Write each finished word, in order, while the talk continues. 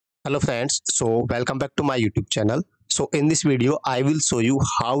Hello friends, so welcome back to my YouTube channel. So in this video, I will show you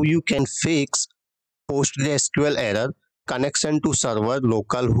how you can fix PostgreSQL error connection to server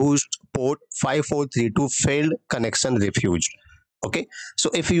localhost port 5432 failed connection refused. Okay, so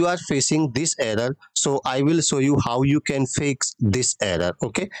if you are facing this error, so I will show you how you can fix this error,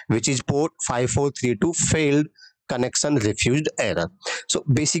 okay, which is port 5432 failed connection refused error. So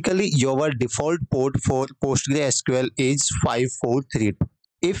basically your default port for PostgreSQL is 5432.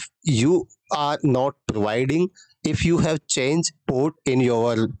 If you are not providing, if you have changed port in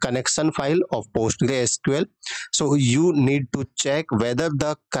your connection file of PostgreSQL, so you need to check whether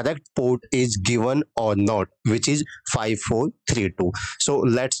the correct port is given or not, which is 5432. So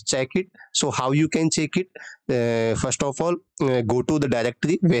let's check it. So how you can check it? First of all, go to the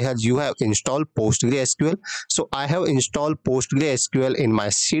directory where you have installed PostgreSQL. So I have installed PostgreSQL in my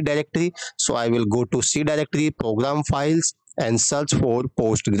C directory. So I will go to C directory, program files, and search for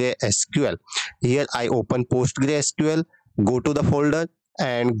PostgreSQL. Here I open PostgreSQL, go to the folder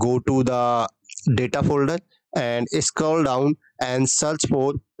and go to the data folder and scroll down and search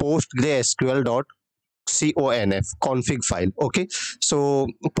for PostgreSQL.conf config file. Okay, so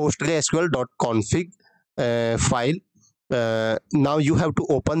PostgreSQL.config file. Now you have to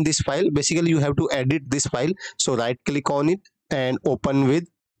open this file. Basically you have to edit this file, so right click on it and open with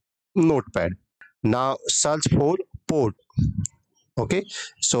notepad. Now search for port. Okay,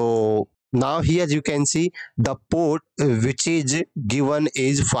 so now here you can see the port which is given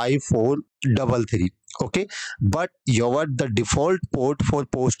is 5433. Okay, but your the default port for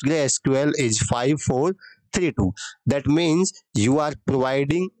PostgreSQL is 5432. That means you are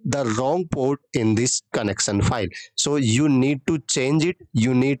providing the wrong port in this connection file, so you need to change it.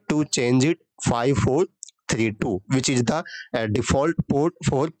 You need to change it 5432, which is the default port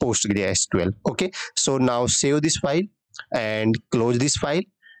for PostgreSQL. Okay, so now save this file and close this file,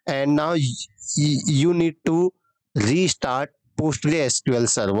 and now you need to restart PostgreSQL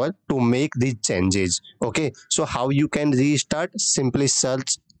server to make these changes. Okay, so how you can restart? Simply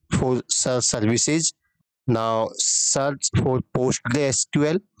search for services. Now search for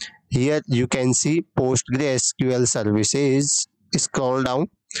PostgreSQL. Here you can see PostgreSQL services. Scroll down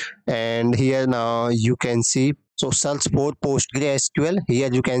and here now you can see, so search for PostgreSQL. Here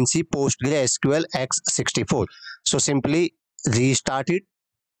you can see PostgreSQL x64. So simply restart it.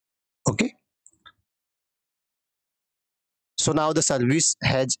 Okay, so now the service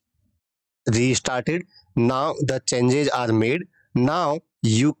has restarted. Now the changes are made. Now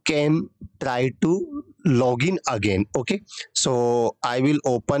you can try to log in again. Okay, so I will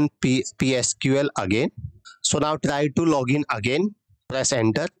open PSQL again. So now try to log in again. Press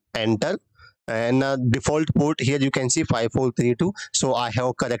enter, and default port here you can see 5432. So I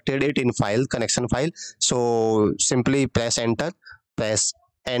have corrected it in file connection file. So simply press enter,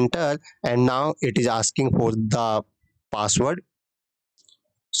 and now it is asking for the password.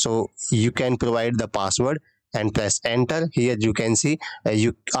 So you can provide the password and press enter. Here you can see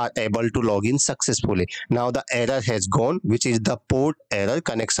you are able to log in successfully. Now the error has gone, which is the port error,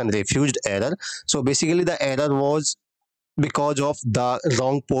 connection refused error. So basically the error was because of the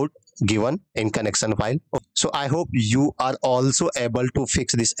wrong port given in connection file. So I hope you are also able to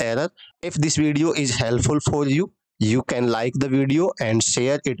fix this error. If this video is helpful for you, you can like the video and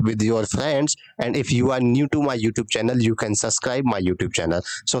share it with your friends. And if you are new to my YouTube channel, you can subscribe my YouTube channel.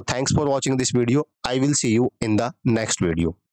 So thanks for watching this video. I will see you in the next video.